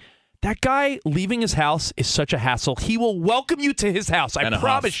 Trust me. That guy leaving his house is such a hassle. He will welcome you to his house. I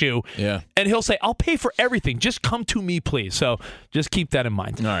promise you. Yeah. And he'll say, I'll pay for everything. Just come to me, please. So just keep that in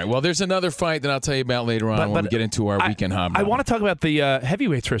mind. All right. Well, there's another fight that I'll tell you about later on when we get into our weekend hobnob. I want to talk about the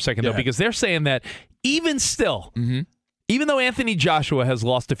heavyweights for a second, though, because they're saying that even still, even though Anthony Joshua has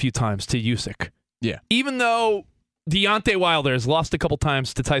lost a few times to Usyk, even though Deontay Wilder has lost a couple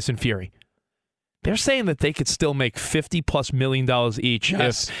times to Tyson Fury, they're saying that they could still make $50+ million each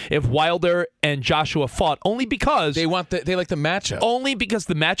if Wilder and Joshua fought, only because they like the matchup. Only because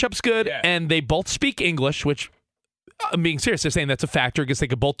the matchup's good and they both speak English, which I'm being serious. They're saying that's a factor because they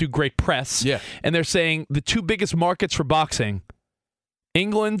could both do great press. Yeah. And they're saying the 2 biggest markets for boxing,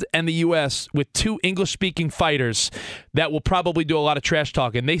 England and the U.S., with 2 English-speaking fighters that will probably do a lot of trash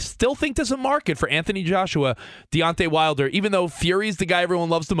talking. They still think there's a market for Anthony Joshua, Deontay Wilder, even though Fury's the guy everyone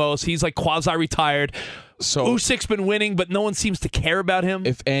loves the most. He's like quasi-retired. So Usyk's been winning, but no one seems to care about him.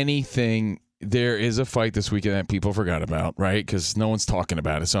 If anything, there is a fight this weekend that people forgot about, right? Because no one's talking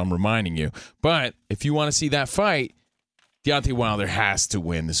about it, so I'm reminding you. But if you want to see that fight, Deontay Wilder has to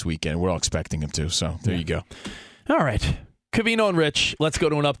win this weekend. We're all expecting him to, so there you go. All right. Covino and Rich, let's go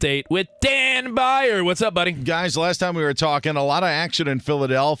to an update with Dan Byer. What's up, buddy? Guys, last time we were talking, a lot of action in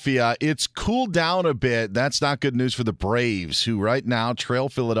Philadelphia. It's cooled down a bit. That's not good news for the Braves, who right now trail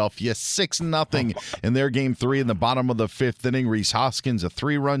Philadelphia 6-0 in their Game 3 in the bottom of the 5th inning. Rhys Hoskins, a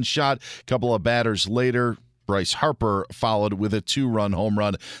 3-run shot. A couple of batters later, Bryce Harper followed with a 2-run home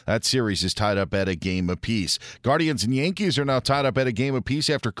run. That series is tied up at a game apiece. Guardians and Yankees are now tied up at a game apiece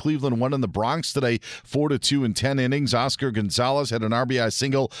after Cleveland won in the Bronx today, 4-2 in 10 innings. Oscar Gonzalez had an RBI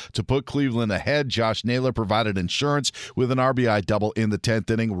single to put Cleveland ahead. Josh Naylor provided insurance with an RBI double in the 10th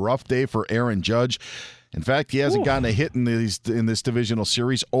inning. Rough day for Aaron Judge. In fact, he hasn't gotten a hit in this divisional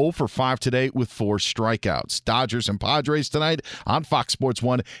series. 0 for 5 today with 4 strikeouts. Dodgers and Padres tonight on Fox Sports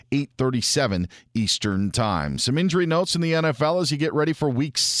 1, 8:37 Eastern Time. Some injury notes in the NFL as you get ready for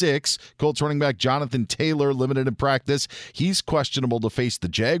Week 6. Colts running back Jonathan Taylor limited in practice. He's questionable to face the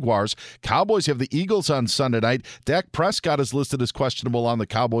Jaguars. Cowboys have the Eagles on Sunday night. Dak Prescott is listed as questionable on the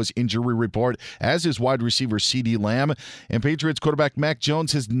Cowboys injury report, as is wide receiver CeeDee Lamb. And Patriots quarterback Mac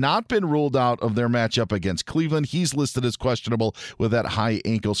Jones has not been ruled out of their matchup against Cleveland. He's listed as questionable with that high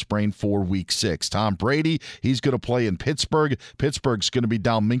ankle sprain for Week 6. Tom Brady, he's going to play in Pittsburgh. Pittsburgh's going to be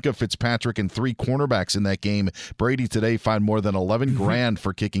down Minkah Fitzpatrick and 3 cornerbacks in that game. Brady today fined more than $11,000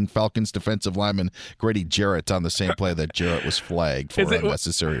 for kicking Falcons defensive lineman Grady Jarrett on the same play that Jarrett was flagged for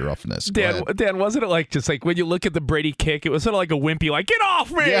unnecessary roughness. Dan, wasn't it like just like when you look at the Brady kick, it was sort of like a wimpy, like, get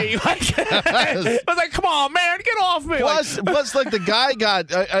off me! Yeah. I was like, come on, man, get off me! Plus, like the guy got,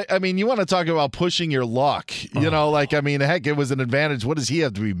 I mean, you want to talk about pushing your luck. You know, like, I mean, heck, it was an advantage. What does he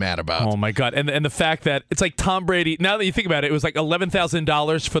have to be mad about? Oh, my God. And the fact that it's like Tom Brady, now that you think about it, it was like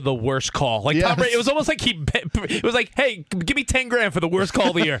 $11,000 for the worst call. Like Tom Brady, it was almost like it was like, hey, give me $10,000 for the worst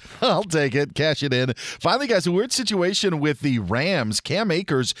call of the year. I'll take it. Cash it in. Finally, guys, a weird situation with the Rams. Cam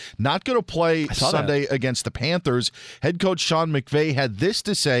Akers not going to play Sunday against the Panthers. Head coach Sean McVay had this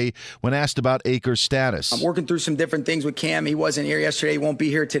to say when asked about Akers' status. I'm working through some different things with Cam. He wasn't here yesterday. He won't be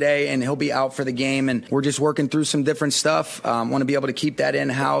here today, and he'll be out for the game. And we're just working through some different stuff. Want to be able to keep that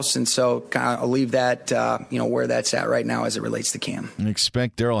in-house, and so kind of I'll leave that, where that's at right now as it relates to Cam. And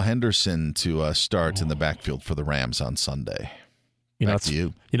expect Darrell Henderson to start in the backfield for the Rams on Sunday. You know,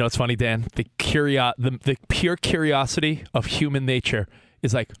 it's funny, Dan. The pure curiosity of human nature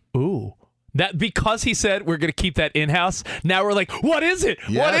is like, ooh. That because he said we're going to keep that in-house, now we're like, what is it?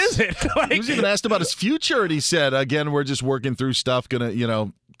 Yes. What is it? He was even asked about his future, and he said, again, we're just working through stuff, going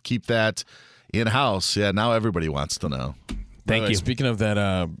to, keep that in-house. Yeah, now everybody wants to know. Thank you. Speaking of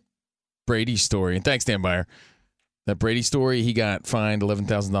that Brady story, and thanks, Dan Byer, that Brady story, he got fined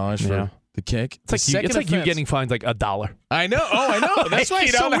 $11,000 for the kick. It's like you getting fined like $1. I know. Oh, I know. That's why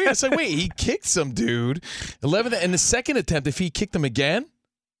it's so weird. It's like, wait, he kicked some dude. 11, and the second attempt, if he kicked him again,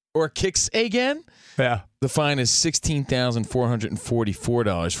 or kicks again, the fine is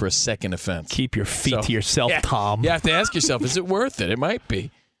 $16,444 for a second offense. Keep your feet to yourself, Tom. You have to ask yourself, is it worth it? It might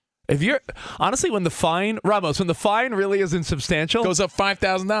be. If you're honestly, when the fine really isn't substantial, goes up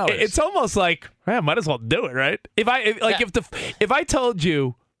 $5,000. It's almost like, might as well do it, right? If I told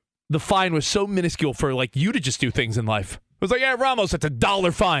you the fine was so minuscule for like you to just do things in life, it was like, Ramos, it's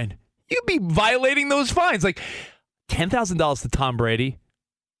 $1 fine. you'd be violating those fines. Like $10,000 to Tom Brady.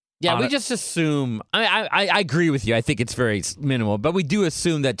 Yeah, we just assume. I agree with you. I think it's very minimal, but we do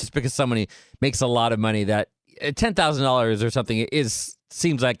assume that just because somebody makes a lot of money, that $10,000 or something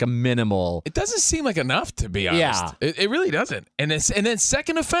seems like a minimal. It doesn't seem like enough, to be honest. Yeah, it really doesn't. And then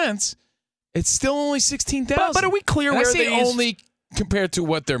second offense, it's still only $16,000. But are we clear where they only compared to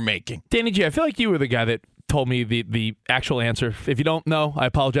what they're making? Danny G, I feel like you were the guy that told me the actual answer. If you don't know, I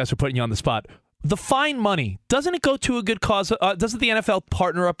apologize for putting you on the spot. The fine money, doesn't it go to a good cause? Doesn't the NFL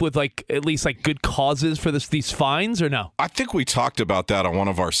partner up with at least good causes for these fines, or no? I think we talked about that on one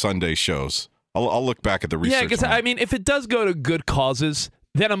of our Sunday shows. I'll look back at the research. Yeah, because if it does go to good causes,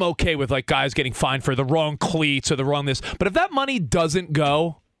 then I'm okay with guys getting fined for the wrong cleats or the wrong this. But if that money doesn't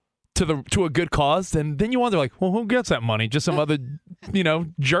go to a good cause, then you wonder well, who gets that money? Just some other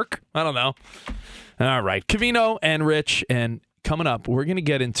jerk? I don't know. All right, Covino and Rich, and coming up, we're gonna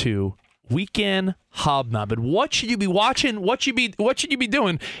get into Weekend Hobnob. And what should you be watching? What should you be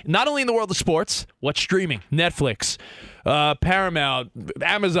doing? Not only in the world of sports, what's streaming? Netflix, Paramount,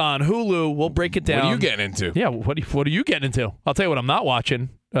 Amazon, Hulu. We'll break it down. What are you getting into? Yeah, what are you getting into? I'll tell you what I'm not watching.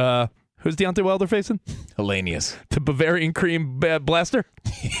 Who's Deontay Wilder facing? Hellenius. The Bavarian Cream Blaster?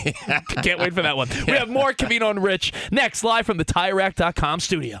 Can't wait for that one. We have more Covino and Rich next, live from the TireRack.com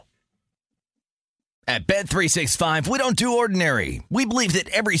studio. At Bet365, we don't do ordinary. We believe that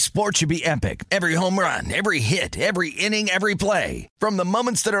every sport should be epic. Every home run, every hit, every inning, every play. From the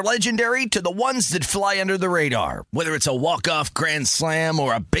moments that are legendary to the ones that fly under the radar. Whether it's a walk-off grand slam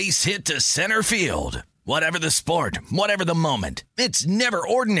or a base hit to center field. Whatever the sport, whatever the moment. It's never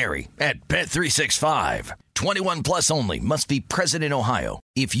ordinary at Bet365. 21 plus only. Must be present in Ohio.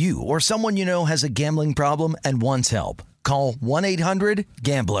 If you or someone you know has a gambling problem and wants help, call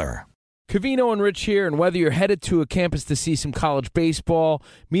 1-800-GAMBLER. Covino and Rich here, and whether you're headed to a campus to see some college baseball,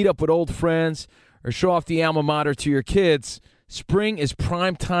 meet up with old friends, or show off the alma mater to your kids, spring is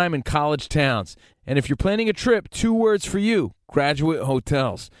prime time in college towns. And if you're planning a trip, 2 words for you: Graduate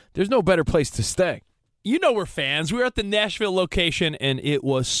Hotels. There's no better place to stay. You know we're fans. We were at the Nashville location, and it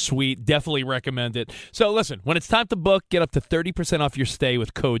was sweet. Definitely recommend it. So listen, when it's time to book, get up to 30% off your stay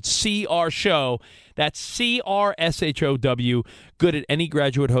with code CRSHOW. That's CRSHOW. Good at any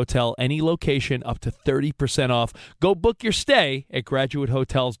Graduate Hotel, any location, up to 30% off. Go book your stay at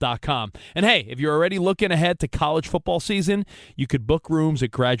graduatehotels.com. And hey, if you're already looking ahead to college football season, you could book rooms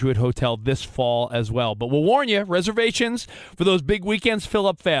at Graduate Hotel this fall as well. But we'll warn you, reservations for those big weekends fill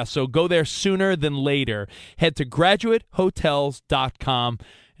up fast, so go there sooner than later. Head to graduatehotels.com.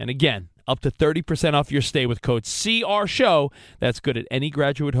 And again, up to 30% off your stay with code CRSHOW. That's good at any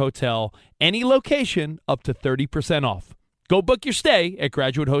Graduate Hotel, any location, up to 30% off. Go book your stay at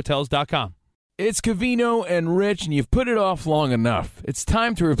graduatehotels.com. It's Covino and Rich, and you've put it off long enough. It's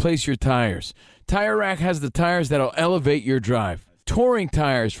time to replace your tires. Tire Rack has the tires that'll elevate your drive. Touring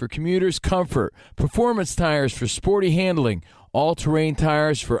tires for commuters' comfort, performance tires for sporty handling, all-terrain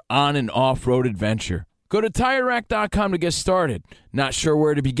tires for on- and off-road adventure. Go to TireRack.com to get started. Not sure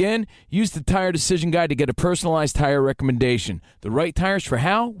where to begin? Use the Tire Decision Guide to get a personalized tire recommendation. The right tires for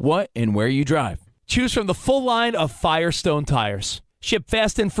how, what, and where you drive. Choose from the full line of Firestone tires. Ship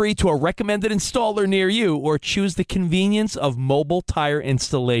fast and free to a recommended installer near you, or choose the convenience of mobile tire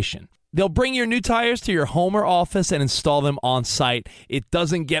installation. They'll bring your new tires to your home or office and install them on site. It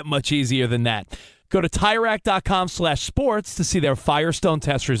doesn't get much easier than that. Go to TireRack.com/sports to see their Firestone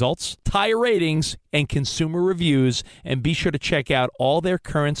test results, tire ratings, and consumer reviews, and be sure to check out all their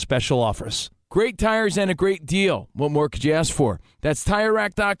current special offers. Great tires and a great deal. What more could you ask for? That's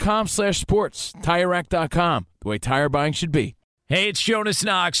TireRack.com/sports. TireRack.com, the way tire buying should be. Hey, it's Jonas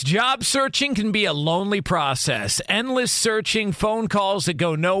Knox. Job searching can be a lonely process. Endless searching, phone calls that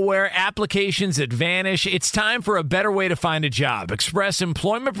go nowhere, applications that vanish. It's time for a better way to find a job. Express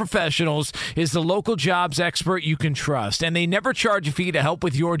Employment Professionals is the local jobs expert you can trust, and they never charge a fee to help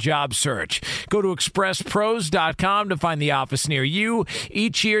with your job search. Go to expresspros.com to find the office near you.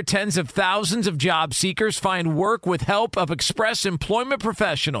 Each year, tens of thousands of job seekers find work with help of Express Employment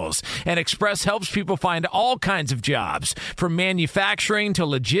Professionals, and Express helps people find all kinds of jobs, from manufacturing to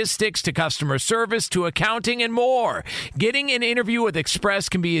logistics to customer service to accounting and more. Getting an interview with Express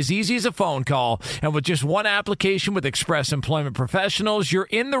can be as easy as a phone call, and with just one application with Express Employment Professionals, you're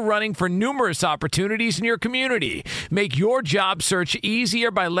in the running for numerous opportunities in your community. Make your job search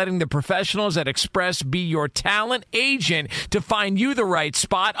easier by letting the professionals at Express be your talent agent to find you the right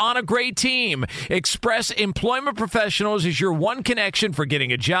spot on a great team. Express Employment Professionals is your one connection for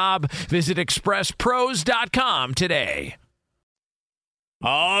getting a job. Visit expresspros.com today.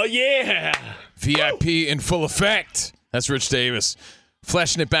 Oh, yeah. VIP in full effect. That's Rich Davis.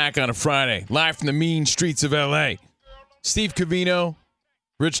 Fleshing it back on a Friday. Live from the mean streets of L.A. Steve Covino,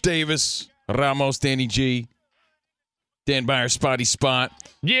 Rich Davis, Ramos, Danny G, Dan Byer, Spotty Spot.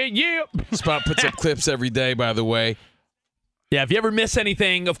 Yeah. Spot puts up clips every day, by the way. Yeah, if you ever miss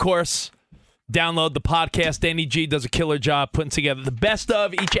anything, of course, download the podcast. Danny G does a killer job putting together the best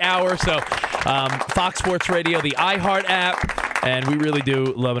of each hour. So Fox Sports Radio, the iHeart app, and we really do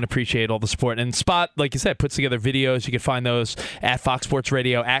love and appreciate all the support. And Spot, like you said, puts together videos. You can find those at Fox Sports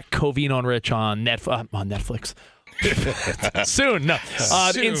Radio, at Covino and Rich on Netflix. Soon. No.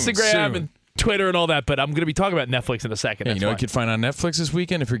 On Instagram and Twitter and all that, but I'm going to be talking about Netflix in a second. Hey, you know what you could find on Netflix this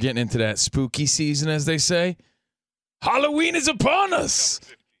weekend if you're getting into that spooky season, as they say? Halloween is upon us.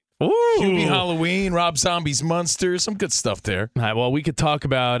 Ooh. QB Halloween, Rob Zombie's Monsters, some good stuff there. All right, well, we could talk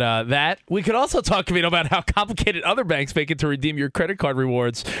about that. We could also talk about how complicated other banks make it to redeem your credit card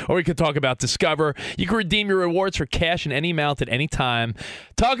rewards, or we could talk about Discover. You can redeem your rewards for cash in any amount at any time.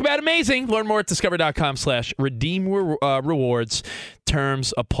 Talk about amazing. Learn more at discover.com/redeem rewards.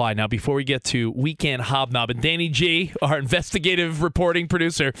 Terms apply. Now, before we get to Weekend Hobnob, and Danny G, our investigative reporting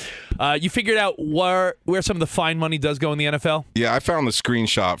producer, you figured out where some of the fine money does go in the NFL? Yeah, I found the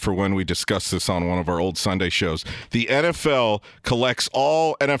screenshot for when we discussed this on one of our old Sunday shows. The NFL collects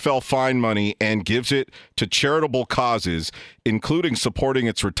all NFL fine money and gives it to charitable causes, including supporting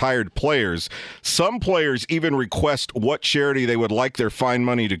its retired players. Some players even request what charity they would like their fine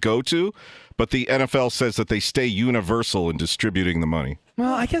money to go to, but the NFL says that they stay universal in distributing the money.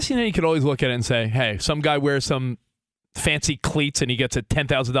 Well, I guess, you could always look at it and say, hey, some guy wears some fancy cleats and he gets a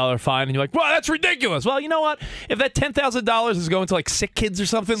 $10,000 fine, and you're like, well, that's ridiculous. Well, you know what? If that $10,000 is going to like sick kids or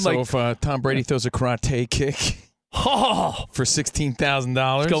something, so if Tom Brady throws a karate kick for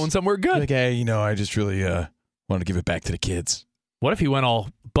 $16,000, going somewhere good. Like, hey, I just really wanted to give it back to the kids. What if he went all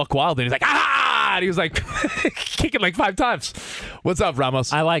buck wild and he's like, ah! And he was like kicking like 5 times. What's up,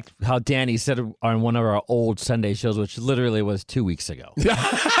 Ramos? I like how Danny said it on one of our old Sunday shows, which literally was 2 weeks ago.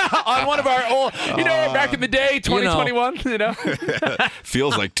 On one of our old, back in the day, 2021,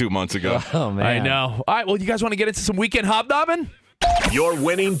 Feels like 2 months ago. Oh, man. I know. All right, well, you guys want to get into some weekend hobnobbing? Your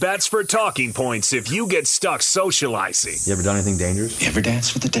winning bets for talking points if you get stuck socializing. You ever done anything dangerous? You ever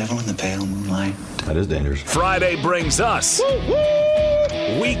danced with the devil in the pale moonlight? That is dangerous. Friday brings us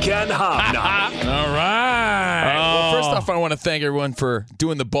Weekend Hobnobbing. All right. Well, first off, I want to thank everyone for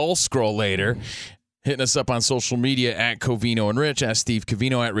doing the bowl scroll later, hitting us up on social media at Covino and Rich, at Steve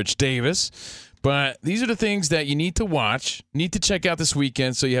Covino, at Rich Davis. But these are the things that you need to watch, need to check out this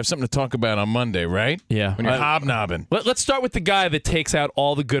weekend so you have something to talk about on Monday, right? Yeah. When you're hobnobbing. Let's start with the guy that takes out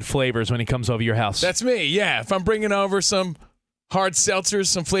all the good flavors when he comes over your house. That's me, yeah. If I'm bringing over some hard seltzers,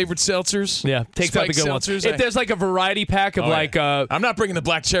 some flavored seltzers. Yeah, takes out the good ones. If there's like a variety pack of I'm not bringing the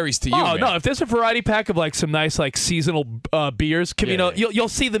black cherries to you, man. No, if there's a variety pack of like some nice like seasonal beers, Covino, you'll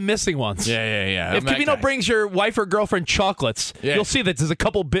see the missing ones. Yeah. If Covino brings your wife or girlfriend chocolates, you'll see that there's a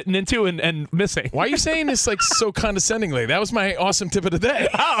couple bitten into and missing. Why are you saying this like so condescendingly? That was my awesome tip of the day.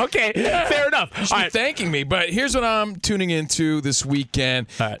 Oh, okay. Yeah. Fair enough. You should be thanking me, but here's what I'm tuning into this weekend.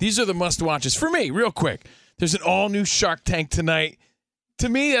 These are the must-watches for me, real quick. There's an all-new Shark Tank tonight. To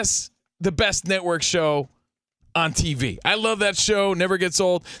me, that's the best network show on TV. I love that show. Never gets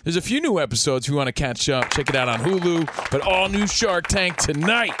old. There's a few new episodes if you want to catch up. Check it out on Hulu. But all new Shark Tank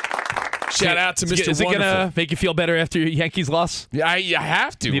tonight. Shout out to Mr. Wonderful. Is it going to make you feel better after your Yankees loss? Yeah, I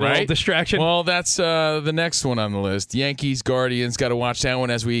have to, Need right? a little distraction? Well, that's the next one on the list. Yankees, Guardians. Got to watch that one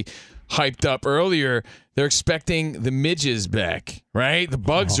as we hyped up earlier. They're expecting the midges back, right? The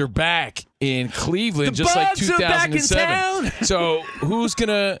bugs are back in Cleveland, just like 2007. So who's going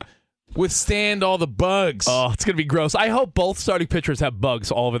to withstand all the bugs? Oh, it's going to be gross. I hope both starting pitchers have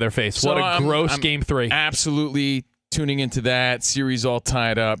bugs all over their face. What a gross Game 3. Absolutely tuning into that. Series all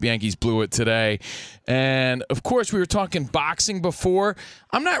tied up. Yankees blew it today. And, of course, we were talking boxing before.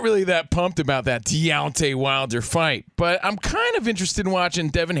 I'm not really that pumped about that Deontay Wilder fight, but I'm kind of interested in watching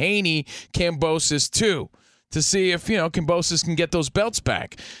Devin Haney, Kambosos, too, to see if, Kambosos can get those belts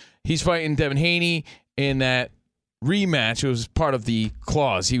back. He's fighting Devin Haney in that rematch. It was part of the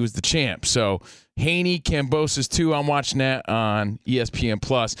clause. He was the champ. So, Haney, Kambosos, too. I'm watching that on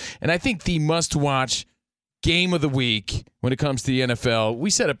ESPN+. And I think the must-watch game of the week when it comes to the NFL, we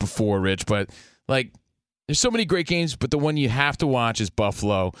said it before, Rich, but there's so many great games, but the one you have to watch is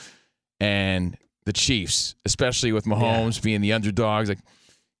Buffalo and the Chiefs, especially with Mahomes being the underdogs.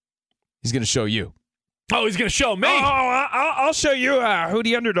 He's going to show you. Oh, he's going to show me. I'll show you who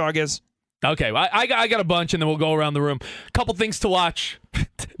the underdog is. Okay, well, I got a bunch, and then we'll go around the room. Couple things to watch.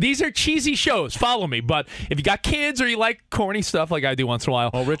 These are cheesy shows. Follow me. But if you got kids or you like corny stuff like I do once in a while.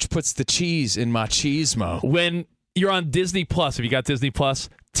 Well, Rich puts the cheese in machismo. When you're on Disney Plus. If you got Disney Plus,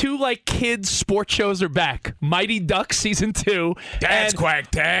 2 like kids sports shows are back. Mighty Ducks season 2. That's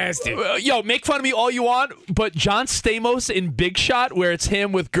quacktastic. Yo, make fun of me all you want, but John Stamos in Big Shot, where it's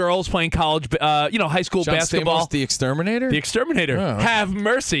him with girls playing college, high school John basketball. Stamos, the Exterminator? The Exterminator. Oh. Have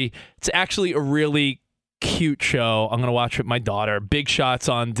mercy. It's actually a really cute show. I'm going to watch it with my daughter. Big Shots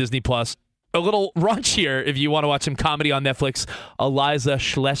on Disney Plus. A little raunchier if you want to watch some comedy on Netflix. Eliza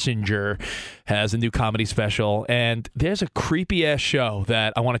Schlesinger has a new comedy special, and there's a creepy-ass show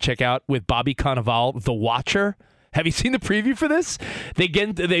that I want to check out with Bobby Cannavale, The Watcher. Have you seen the preview for this?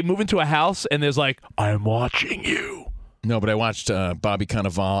 They move into a house, and there's like, I'm watching you. No, but I watched Bobby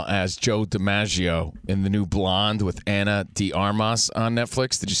Cannavale as Joe DiMaggio in the new Blonde with Ana de Armas on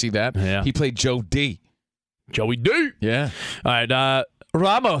Netflix. Did you see that? Yeah. He played Joe D. Joey D. Yeah. All right,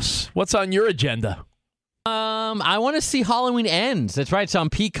 Ramos, what's on your agenda? I want to see Halloween Ends. That's right. It's on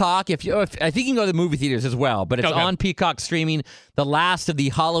Peacock. I think you can go to the movie theaters as well, but it's on Peacock streaming. The last of the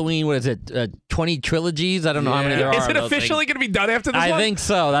Halloween, 20 trilogies? I don't know how many there are. Is it officially going to be done after this one? I think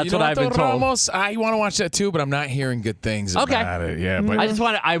so. That's what I've been told. Ramos, I want to watch that too, but I'm not hearing good things about it. Yeah, but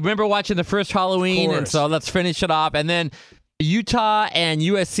I remember watching the first Halloween, and so let's finish it off. And then Utah and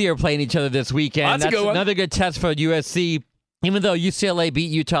USC are playing each other this weekend. That's a good one. Another good test for USC. Even though UCLA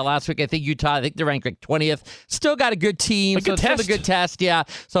beat Utah last week, I think they're ranked like 20th. Still got a good team. It's still a good test, yeah.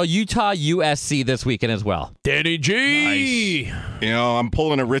 So Utah, USC this weekend as well. Danny G. Nice. I'm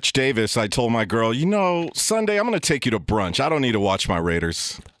pulling a Rich Davis. I told my girl, Sunday I'm going to take you to brunch. I don't need to watch my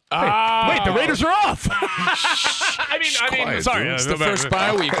Raiders. Wait, the Raiders are off. I mean, sorry. It's the first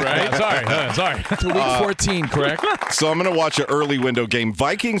bye week, right? Sorry. To week 14, correct? So I'm going to watch an early window game.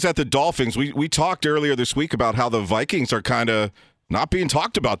 Vikings at the Dolphins. We talked earlier this week about how the Vikings are kind of not being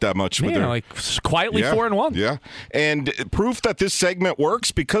talked about that much. Quietly 4-1. Yeah. And proof that this segment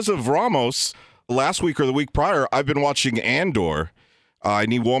works because of Ramos last week or the week prior, I've been watching Andor. I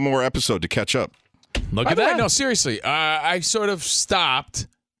need one more episode to catch up. Look By at the way, that. no, seriously. I sort of stopped.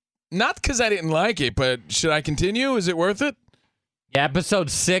 Not because I didn't like it, but should I continue? Is it worth it? Yeah, episode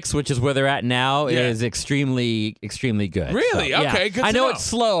 6, which is where they're at now, is extremely, extremely good. Really? So, okay, good to I know know. it's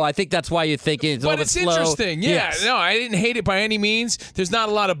slow. I think that's why you're thinking it's a But little it's bit slow. interesting. Yeah. Yes. No, I didn't hate it by any means. There's not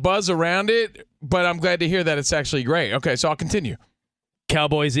a lot of buzz around it, but I'm glad to hear that it's actually great. Okay, so I'll continue.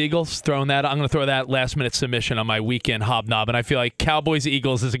 Cowboys Eagles, I'm going to throw that last minute submission on my weekend hobnob, and I feel like Cowboys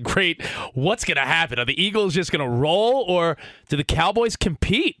Eagles is a great. What's going to happen? Are the Eagles just going to roll, or do the Cowboys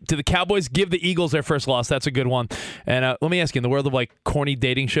compete? Do the Cowboys give the Eagles their first loss? That's a good one. And let me ask you, in the world of like corny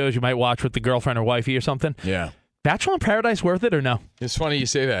dating shows you might watch with the girlfriend or wifey or something, Yeah. Bachelor in Paradise worth it or no? It's funny you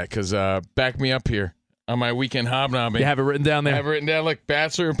say that because back me up here on my weekend hobnobbing. You have it written down there. I have it written down like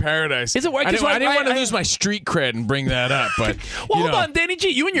Bachelor in Paradise. Is it worth? I didn't want to lose my street cred and bring that up, but hold on, Danny G,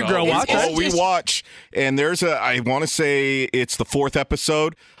 you and your girl watch. We watch, and there's I want to say it's the 4th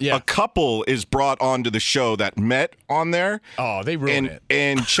episode. Yeah. A couple is brought onto the show that met on there. Oh, they ruined it.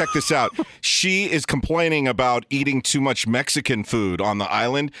 And check this out. She is complaining about eating too much Mexican food on the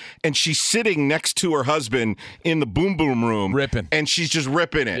island, and she's sitting next to her husband in the boom boom room. Ripping. And she's just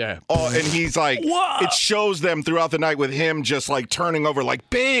ripping it. Yeah. Oh, and he's like, it shows them throughout the night with him just like turning over like,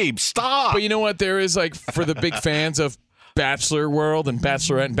 babe, stop. But you know what? There is like, for the big fans of Bachelor World and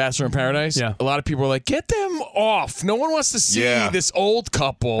Bachelorette and Bachelor in Paradise, a lot of people are like, get them off. No one wants to see this old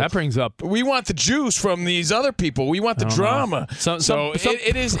couple. That brings up. We want the juice from these other people. We want the drama.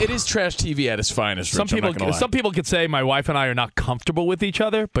 It is trash TV at its finest. Rich, Some people could say my wife and I are not comfortable with each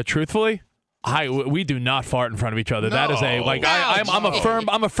other, but truthfully, we do not fart in front of each other. That is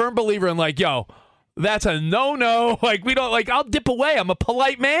I'm a firm believer in like, yo, that's a no. Like we don't like. I'll dip away. I'm a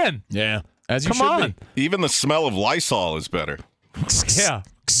polite man. Yeah, as you Come should on. be. Even the smell of Lysol is better. Yeah.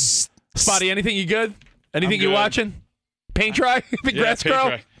 Spotty, anything you good? Anything I'm you good. watching? Paint dry? The grass paint grow?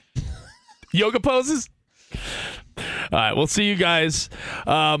 dry. Yoga poses? All right, we'll see you guys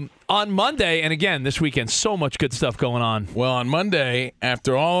on Monday. And again, this weekend, so much good stuff going on. Well, on Monday,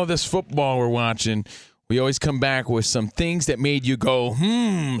 after all of this football we're watching, we always come back with some things that made you go,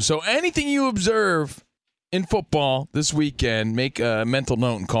 So anything you observe in football this weekend, make a mental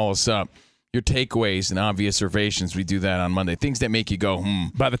note and call us up. Your takeaways and obvious observations, we do that on Monday. Things that make you go,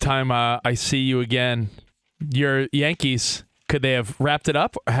 By the time I see you again, your Yankees, could they have wrapped it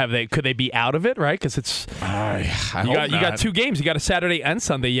up? Could they be out of it, right? Because it's you got 2 games. You got a Saturday and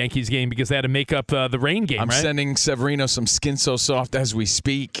Sunday Yankees game because they had to make up the rain game, I'm right? sending Severino some Skin So Soft as we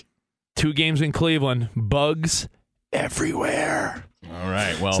speak. 2 games in Cleveland. Bugs everywhere. All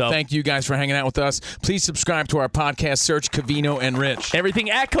right. Well, thank you guys for hanging out with us. Please subscribe to our podcast. Search Covino and Rich. Everything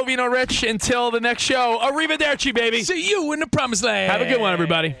at Covino Rich until the next show. Arrivederci, baby. See you in the promised land. Have a good one,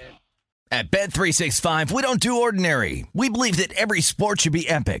 everybody. At Bet365, we don't do ordinary. We believe that every sport should be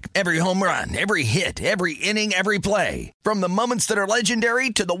epic. Every home run, every hit, every inning, every play. From the moments that are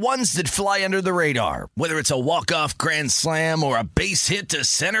legendary to the ones that fly under the radar. Whether it's a walk-off grand slam or a base hit to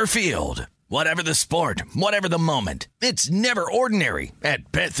center field. Whatever the sport, whatever the moment. It's never ordinary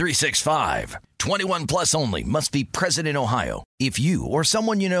at Bet365. 21 plus only. Must be present in Ohio. If you or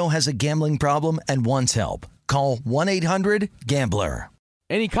someone you know has a gambling problem and wants help, call 1-800-GAMBLER.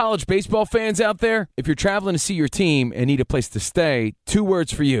 Any college baseball fans out there? If you're traveling to see your team and need a place to stay, 2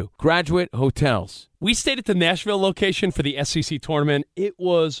 words for you: Graduate Hotels. We stayed at the Nashville location for the SEC tournament. It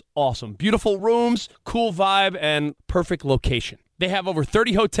was awesome. Beautiful rooms, cool vibe, and perfect location. They have over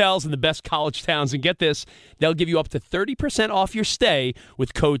 30 hotels in the best college towns, and get this, they'll give you up to 30% off your stay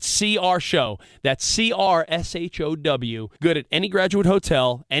with code CRSHOW. That's CRSHOW. Good at any Graduate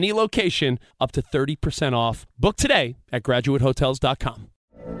Hotel, any location, up to 30% off. Book today at graduatehotels.com.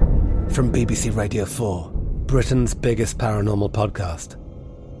 From BBC Radio 4, Britain's biggest paranormal podcast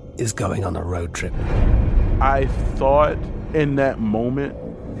is going on a road trip. I thought in that moment,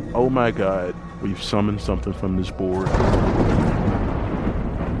 oh my God, we've summoned something from this board.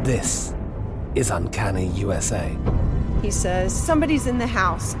 This is Uncanny USA. He says, somebody's in the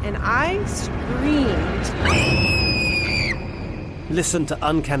house, and I screamed. Listen to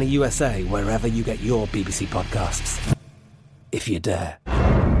Uncanny USA wherever you get your BBC podcasts, if you dare.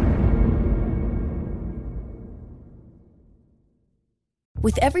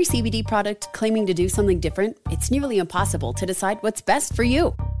 With every CBD product claiming to do something different, it's nearly impossible to decide what's best for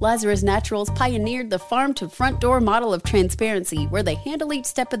you. Lazarus Naturals pioneered the farm-to-front-door model of transparency, where they handle each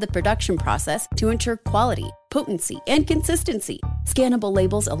step of the production process to ensure quality, potency, and consistency. Scannable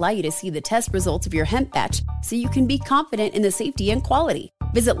labels allow you to see the test results of your hemp batch, so you can be confident in the safety and quality.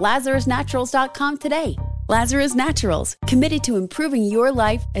 Visit LazarusNaturals.com today. Lazarus Naturals, committed to improving your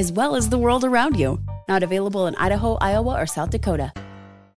life as well as the world around you. Not available in Idaho, Iowa, or South Dakota.